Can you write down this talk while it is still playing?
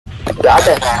याद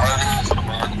है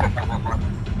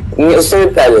नहीं उससे भी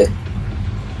पहले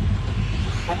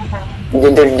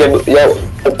जब जब जब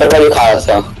ऊपर का भी खाया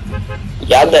था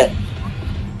याद है।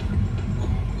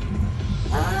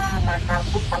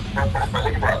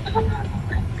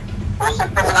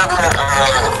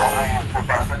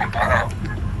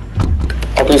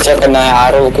 अब पीछा करना है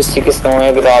यार वो किसी के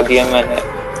समय गिरा दिया मैंने।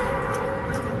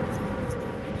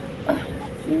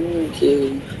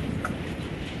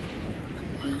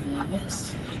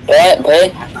 भाई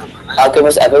आपके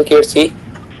पास एप्पल की थी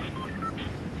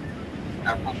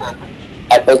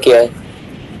एप्पल की है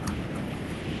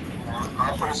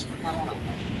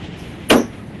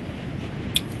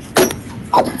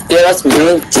अब तेरे पास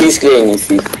मेन चीज के लिए नहीं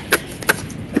थी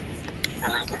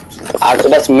आपके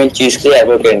पास मेन चीज के लिए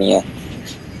एप्पल की नहीं है।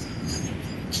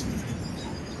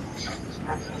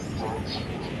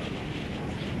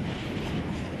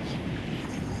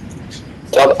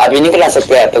 तो अब अभी नहीं खिला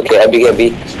सकते एप्पल के अभी के अभी।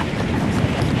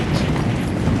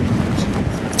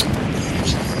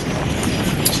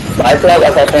 भाई फिर आप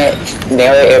कहते हैं नए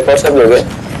एयरपोर्ट सब लोग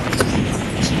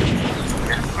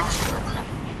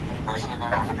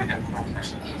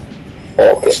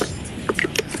ओके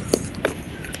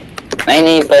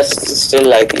नहीं बस still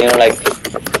like you know like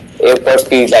airports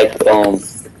की लाइक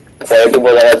क्वालिटी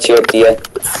बहुत ज़्यादा अच्छी होती है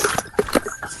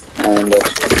एंड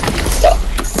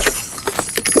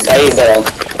भाई इधर आओ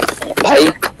भाई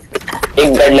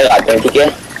एक बेड लगाते हैं ठीक है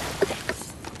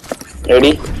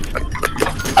रेडी।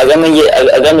 अगर मैं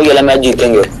ये मैच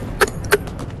जीतेंगे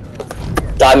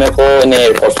तो आप मेरे को नए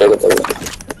एयरपोर्ट लेके चलोगे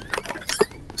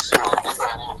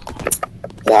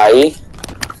भाई।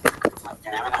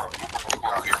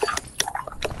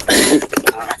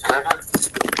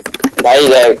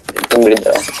 भाई तुम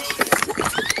इधर आओ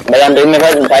भाई हम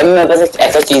मेरे पास एक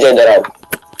ऐसा चीज है इधर आओ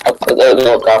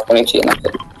अब आपको नहीं चाहिए ना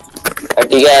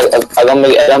ठीक है। अगर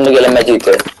हम लोग मैच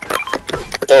जीते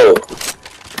तो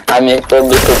हम एक तो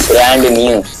बिल्कुल ब्रांड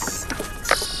न्यू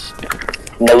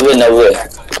 90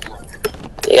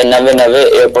 ठीक है 90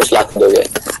 एयरपोर्ट्स ला दोगे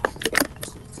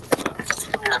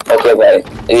ओके भाई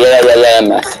ये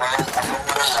मैं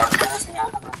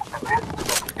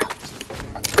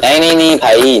नहीं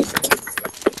भाई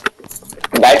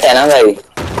बैठ है ना भाई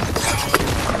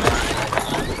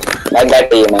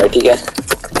बैठ रही है हमारी ठीक है।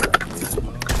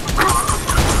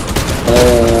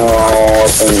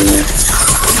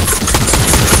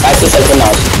 ऐसे चलते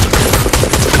मात्र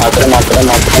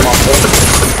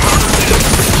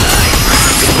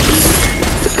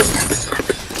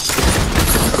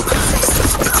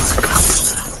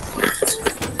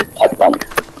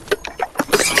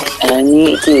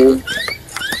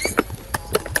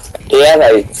यार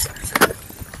भाई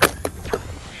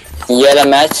ये वाला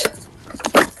मैच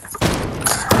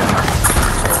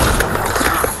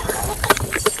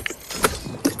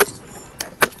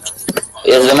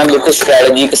इसलिए मैं बिल्कुल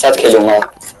स्ट्रेटजी के साथ खेलूंगा।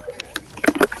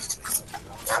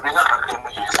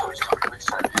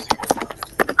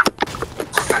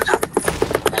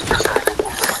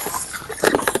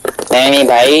 नहीं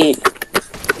भाई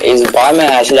इस बार मैं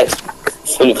ऐसे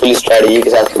फुल स्ट्रेटजी के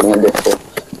साथ खेलूंगा देखो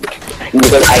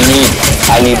because I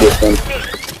need this one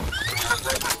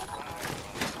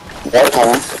बहुत था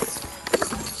ना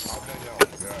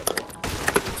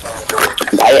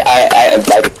भाई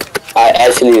I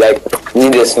actually like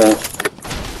need this one.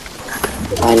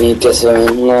 I need this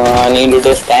one. I need to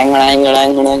just hang.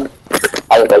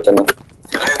 I'll go to no.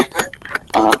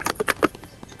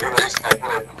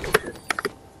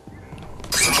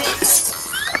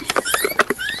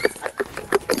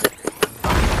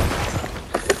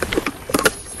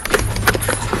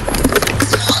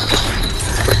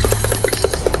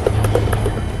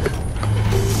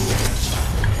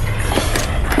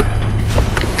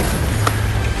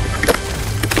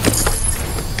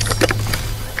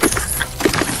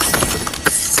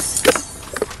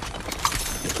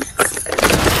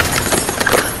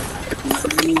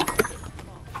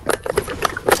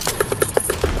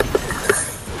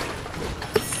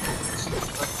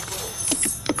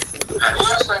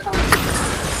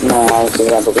 No,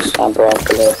 sigurado che sta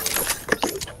proprio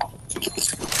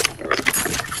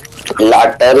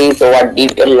lottery तो वड्डी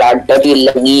पे लॉटरी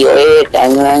लगी ओए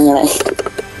टांग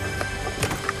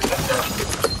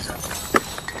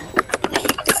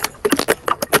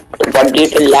वड्डी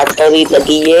पे लॉटरी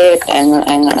लगी है टांग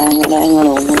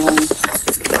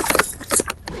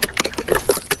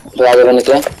तो आगे बन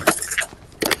क्या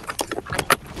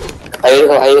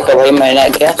भाई मैंने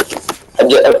क्या अब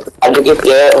जो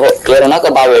प्लेयर हो ना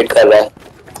कब वेट कर रहा है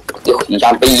देखो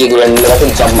यहाँ पे ये गोल लगा तो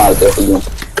जंप मारते हैं यूं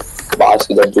बाहर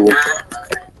सीधा दूर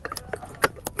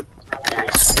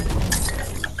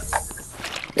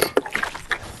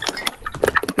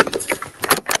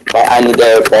But I need the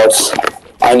airports.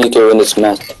 I need to win this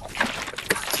match.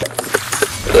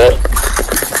 Yeah.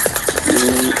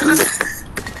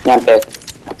 यहाँ पे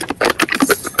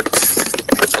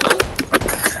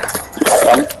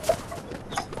खत्म।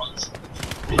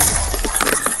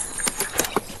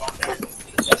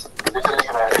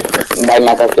 भाई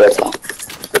मैं तो प्लेयर था।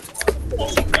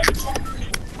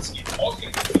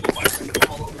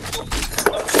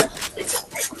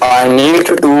 I need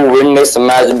to win this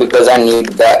match because I need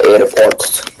the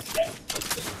airports.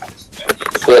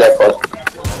 Airport.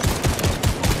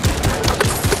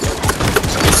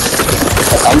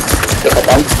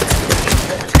 खत्म।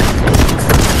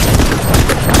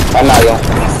 मैं आ गया।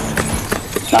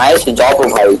 नाइस जॉब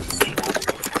भाई।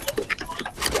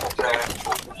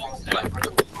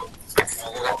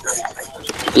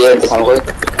 ये दिखाऊं कोई?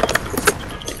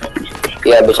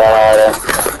 ये बेचारा आ रहा है।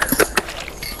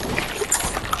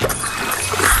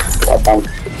 खत्म।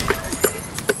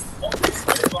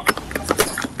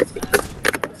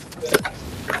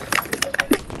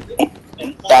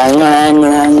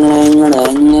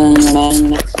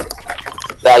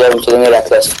 चलेंगे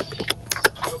रैकलेस।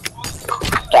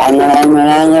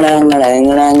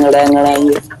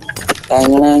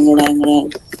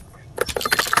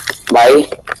 भाई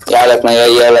याद रखना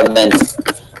ये वाला win.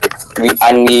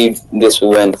 I need this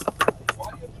win.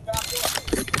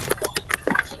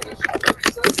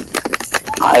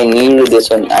 I need this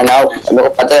one. And now मेरे को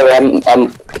पता है हम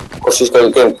कोशिश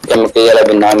करके कि मुझे ये वाला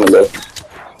win ना मिले।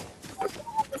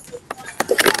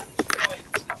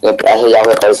 ये पैसे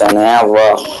जाके पैसा नहीं है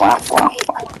वाह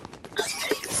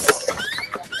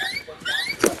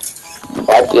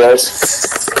But yes.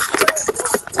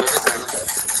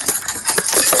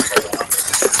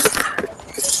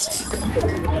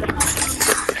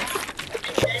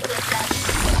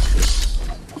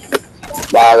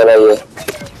 भाग रही है।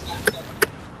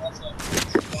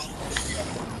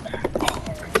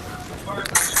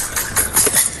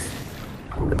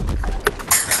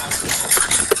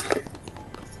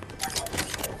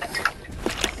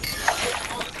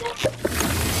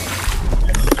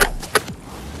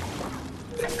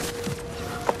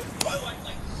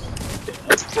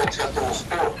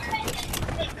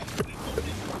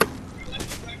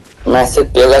 मैं सिर्फ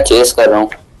पे का चेस कर रहा हूँ।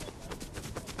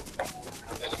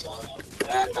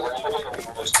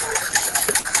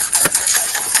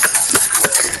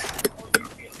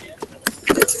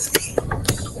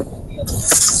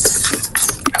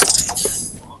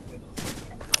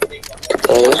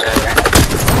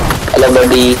 हेलो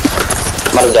बडी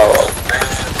मर जाओ।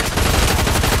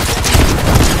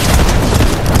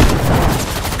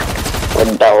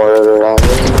 खड्डा हो रहा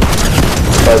है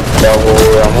खड्डा हो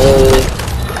रहा है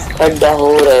खड्डा हो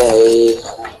रहा है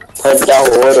खड्डा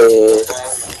हो रहे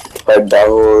खड्डा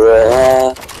हो रहा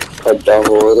है खड्डा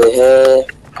हो रहे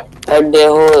खड्डे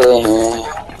हो रहे हैं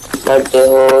खड्डे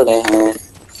हो रहे हैं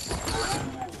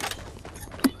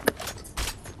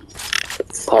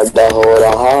खड्डा हो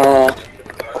रहा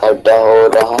खड्डा हो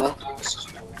रहा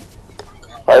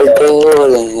खड्डे हो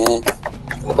रहे हैं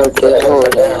खड्डे हो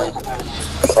रहे हैं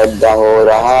खड्डा हो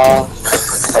रहा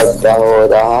खड्डा हो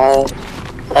रहा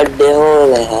खड्डे हो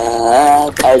रहे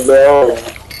हैं खड्डे हो रहे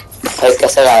हैं। भाई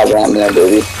कैसे गा रहा है मेरा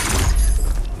बेबी।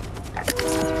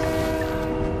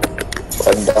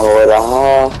 खड्डा हो रहा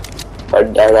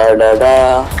खड्डा डा डा डा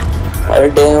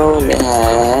खड्डे हो रहे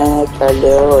हैं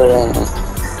खड्डे हो रहे हैं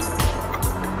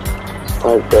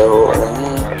खड्डे हो रहे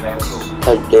हैं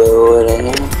खड्डे हो रहे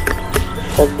हैं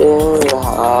खड्डे हो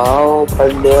रहा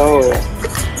खड्डे हो रहे हैं।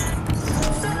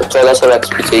 1400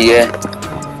 एक्सपी चाहिए।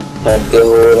 खड्डे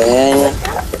हो रहे हैं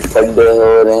खड्डे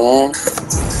हो रहे हैं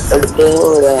खड्डे हो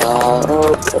रहा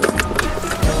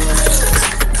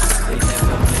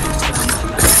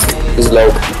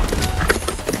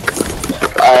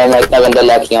मैं इतना गंदा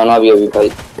लैग किया ना अभी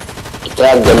भाई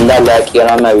इतना गंदा लैग किया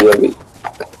ना मैं अभी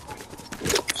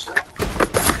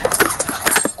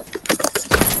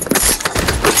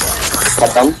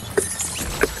खत्म।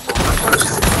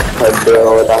 खड्डे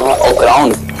हो रहा और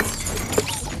ग्राउंड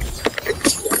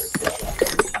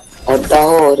खड्डा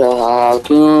हो रहा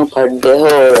क्यों खड्डे हो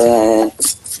रहे हैं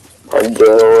खड्डे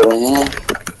हो रहे हैं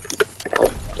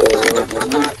खड्डे हो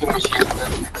रहे हैं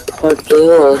खड्डे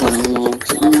हो रहे हैं।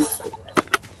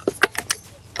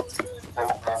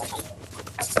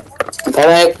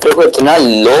 मैंने एक को इतना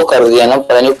लो कर दिया ना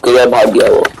पता नहीं किधर भाग गया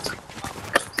वो।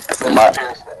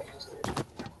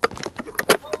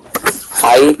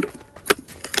 Hi,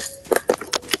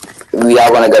 we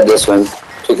are gonna get this one.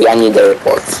 So I need the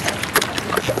reports.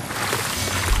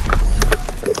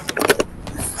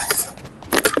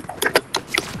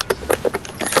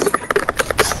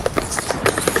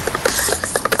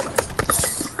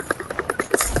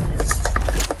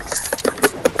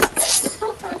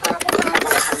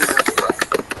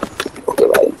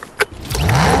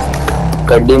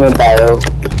 गड्डी में पायो।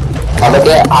 अब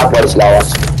क्या आप गाड़ी चलाओ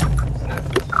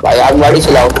भाई, आप गाड़ी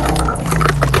चलाओ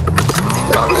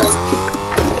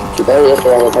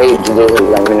भाई।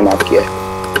 मैंने माफ किया।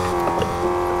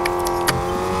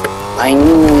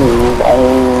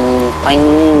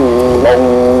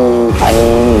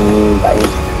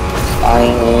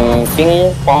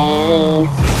 Ping pong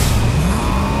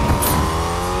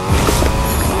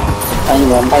anh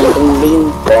làm bay tung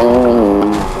bing bong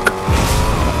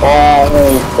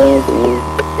bong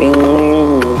ping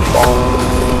bong bong.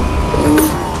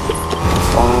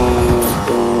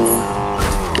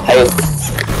 Ayo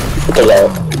kita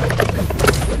jalan.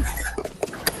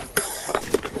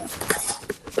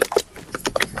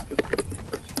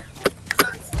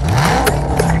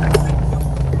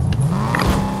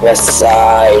 West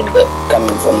side,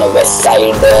 coming from the west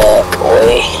side.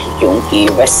 Oi, क्योंकि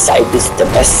west side is the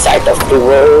best side of the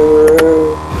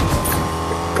world.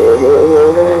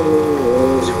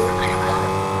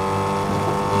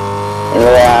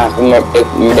 मैं एक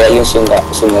medallion सुनगा।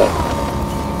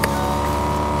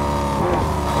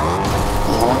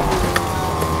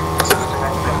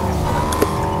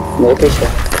 वो कैसे?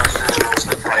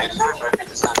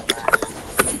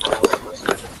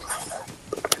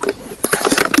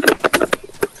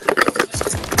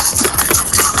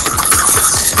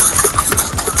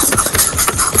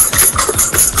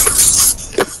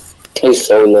 He's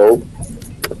so low.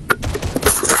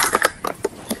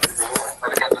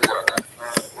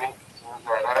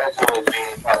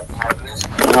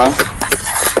 हाँ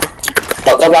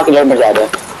पक्का बाकी लोग मर जाता है।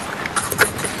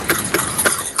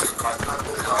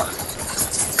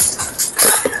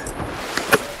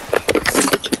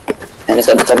 मैंने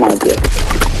सब मार दिया।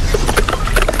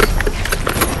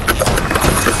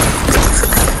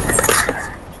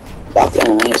 बाकी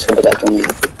मैं इसको बताता हूँ।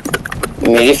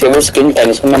 मेरी फेवरेट स्किन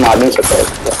टेनिस में मैं मार नहीं सकता।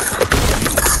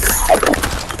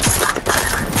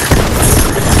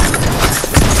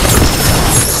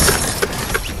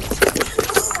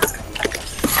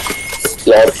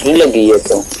 लॉटरी लगी है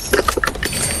तो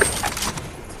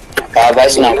भाई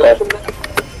स्नाइपर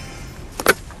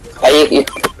भाई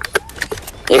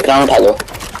एक राउंड उठा लो।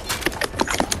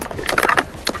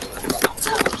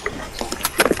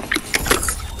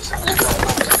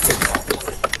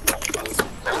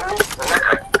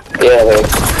 ये भाई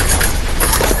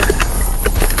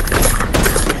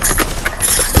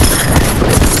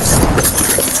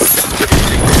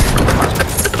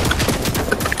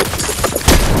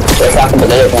आपको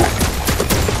बता देता हूँ।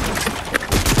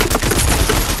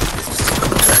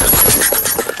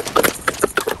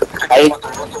 भाई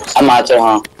अब मार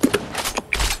हाँ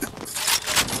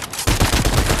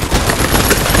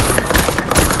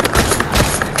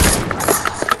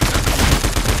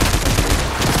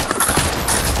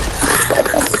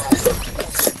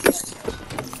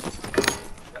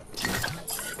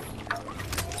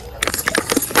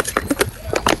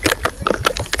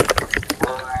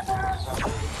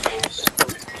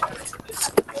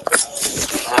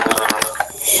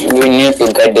we need to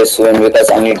get this one because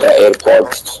I need the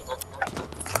airports.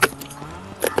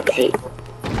 Okay.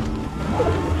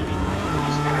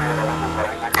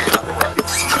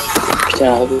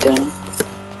 क्या हो जा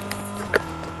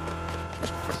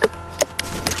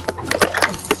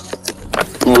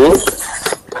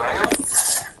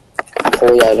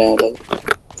रहे हैं लोग।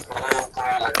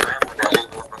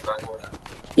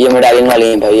 ये मेडालियन वाले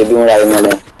हैं भाई, ये भी मेडालियन वाले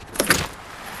हैं।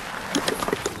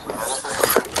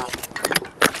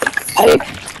 अरे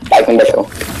बाइक में बैठो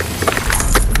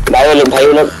भाई वो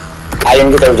लोग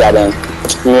आयरन की तरफ जा रहे हैं।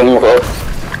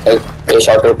 मुझको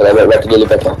शॉर्ट पर पता बैठ जल्दी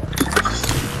बैठो।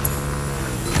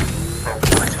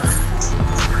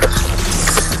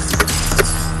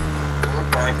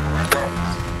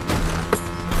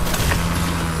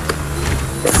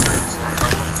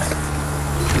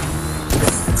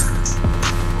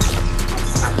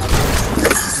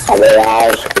 अबे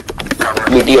यार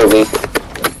बीटी हो गई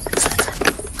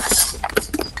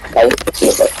भाई।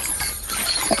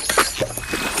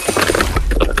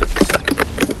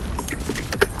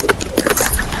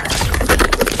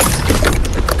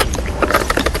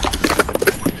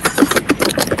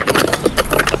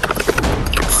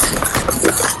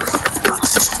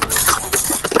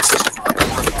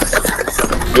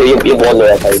 ये बहुत लो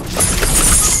है भाई।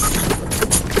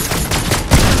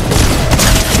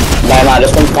 भाई मारो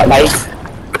उसको भाई।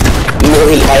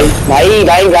 मोहिल भाई भाई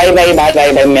भाई भाई भाई भाई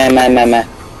भाई भाई मैं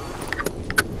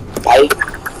भाई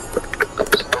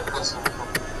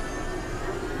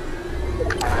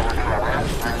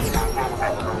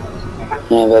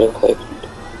never कोई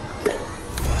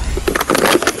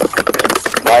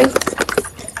भाई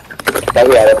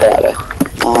तभी आ रहा है।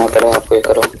 हाँ करो आप कोई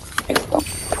करो एकदम।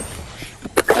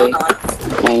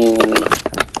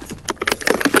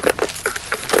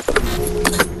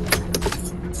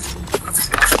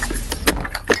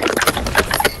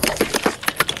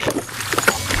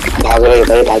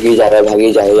 भागी जा रहा है,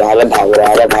 भागी जा रहा है, यहाँ पे भाग रहा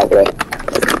है, भाग रहा है।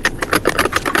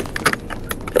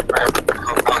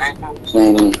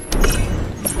 नहीं नहीं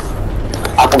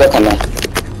आपको क्या करना है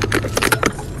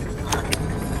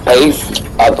भाई?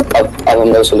 अब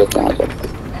हम लोग से लेते हैं यहाँ पे।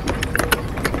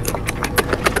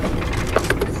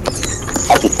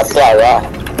 अब तो आया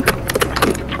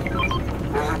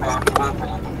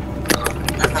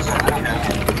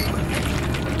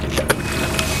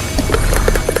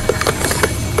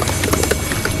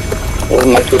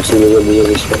मत कुछ चीज़ भी है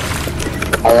इसको।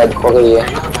 अगर खो गई है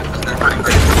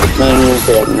नहीं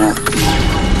से रखना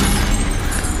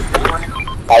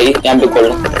भाई, यहाँ पे खोल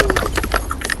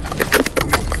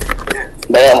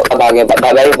भाई। अब आगे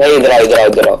भाई भाई भाई इधर आओ, इधर आओ,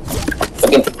 इधर आओ।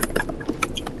 लेकिन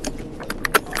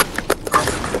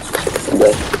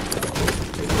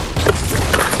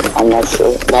I'm not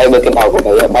sure भाई, बल्कि भागो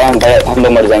भाई, भाई हम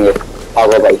लोग मर जाएंगे,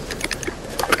 भागो भाई।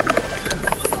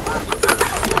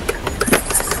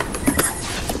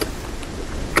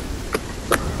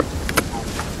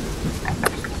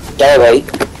 क्या है भाई?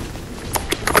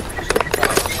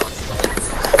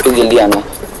 तो जल्दी आना।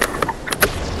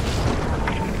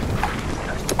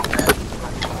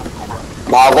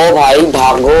 भागो भाई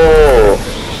भागो।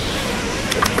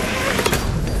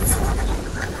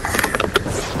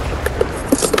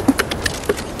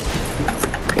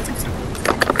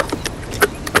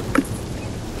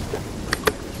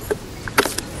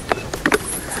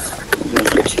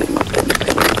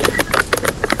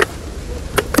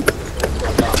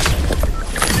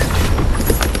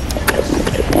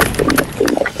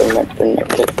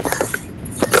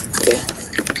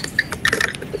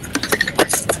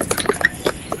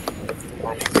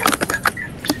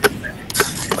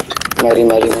 मारी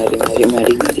मारी मारी मारी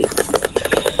मारी मारी।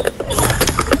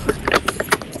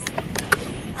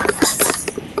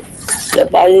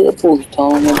 जब आगे तो पूछता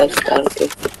हूँ मैं बस करके।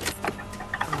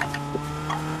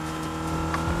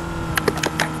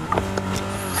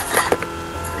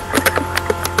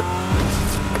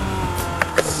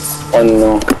 Oh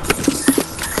no.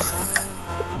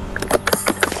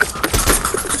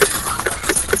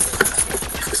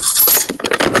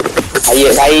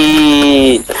 आइए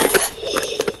भाई।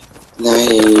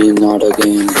 नहीं, not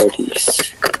again, buddies.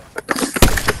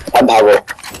 अब भागो।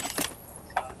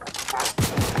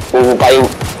 वो भाई,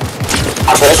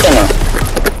 आप रस्ते में?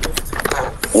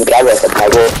 क्या कर सकते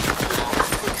भागो?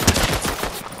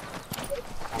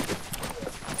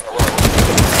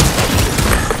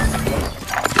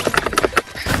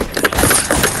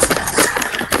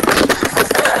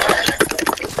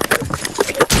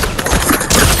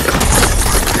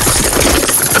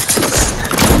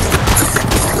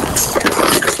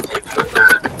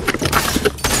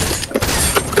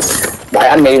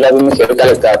 यार मेरी लॉबी में खेल क्या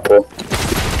लगता है आपको?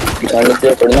 जाने के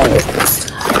लिए थोड़ी ना है।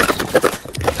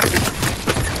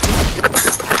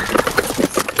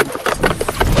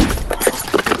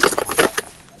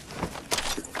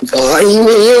 भाई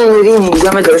ये मेरी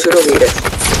मीडिया में दर्द शुरू हो गई है।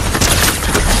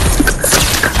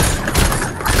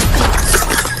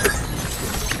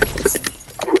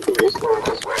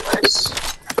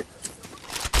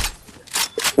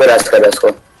 मैं रास्ता कर इसको।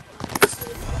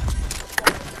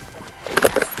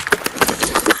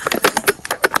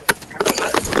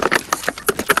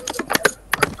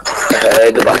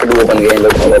 तो बाकी डुओ बन गए हैं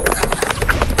लोग।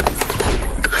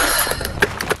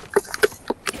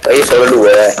 भाई सोलो डुओ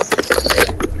है,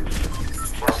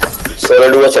 सोलो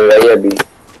डुओ चल रहा है अभी।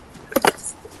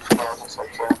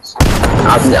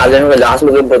 आपने आज में लास्ट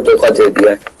में बहुत धोखा दे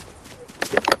दिया है।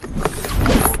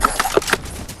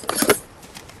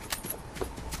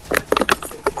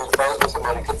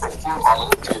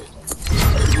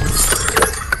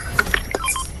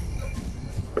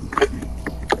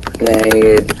 नहीं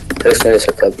रेस्ट नहीं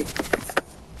सकता अभी।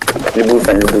 रिबूट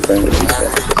करना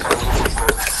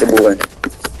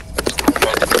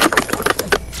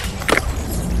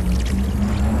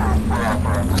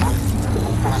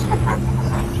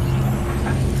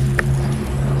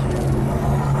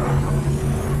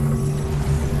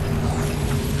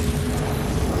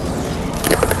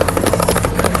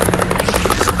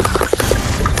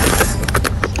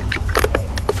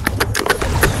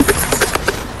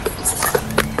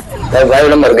भाई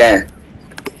लोग मर गए हैं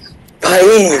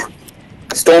भाई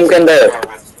स्टॉर्म के अंदर।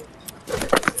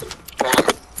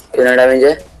 कितना डैमेज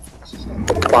है?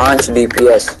 5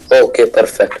 DPS। ओके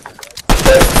परफेक्ट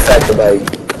परफेक्ट भाई।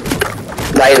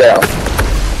 भाई इधर आओ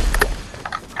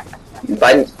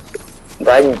भाई।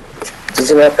 भाई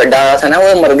जिसे मैं डाला था ना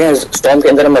वो मर गए, स्टॉर्म के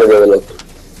अंदर मर गए वो लोग।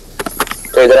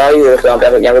 तो इधर आओ,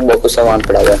 यहाँ पे बहुत कुछ सामान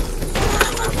पड़ा हुआ है।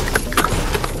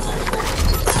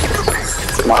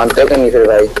 मानते हो कि नहीं फिर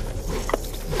भाई?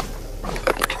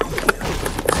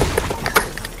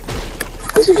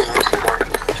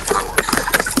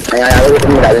 यहाँ पे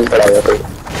तुम डालने पड़ा हुआ कोई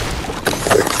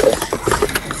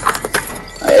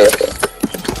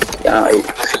क्या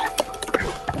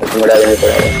तुम डालने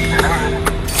पड़ा हुआ।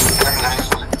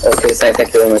 Okay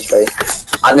thank you very much भाई।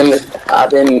 आपने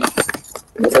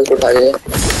मतलब को उठा लिया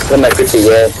तो मैट्रिक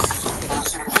चाहिए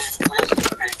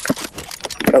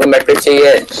तो मैट्रिक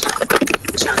चाहिए।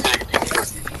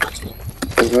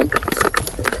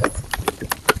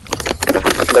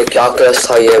 भाई क्या क्रश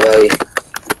था ये भाई,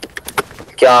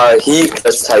 क्या ही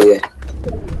क्रश था ये।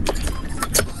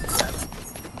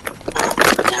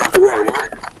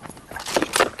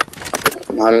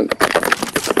 हम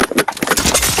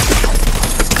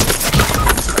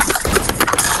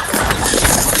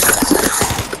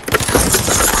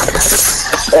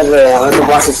अरे यार तो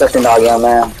 5 सेकंड आ गया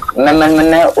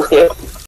मैंने उसके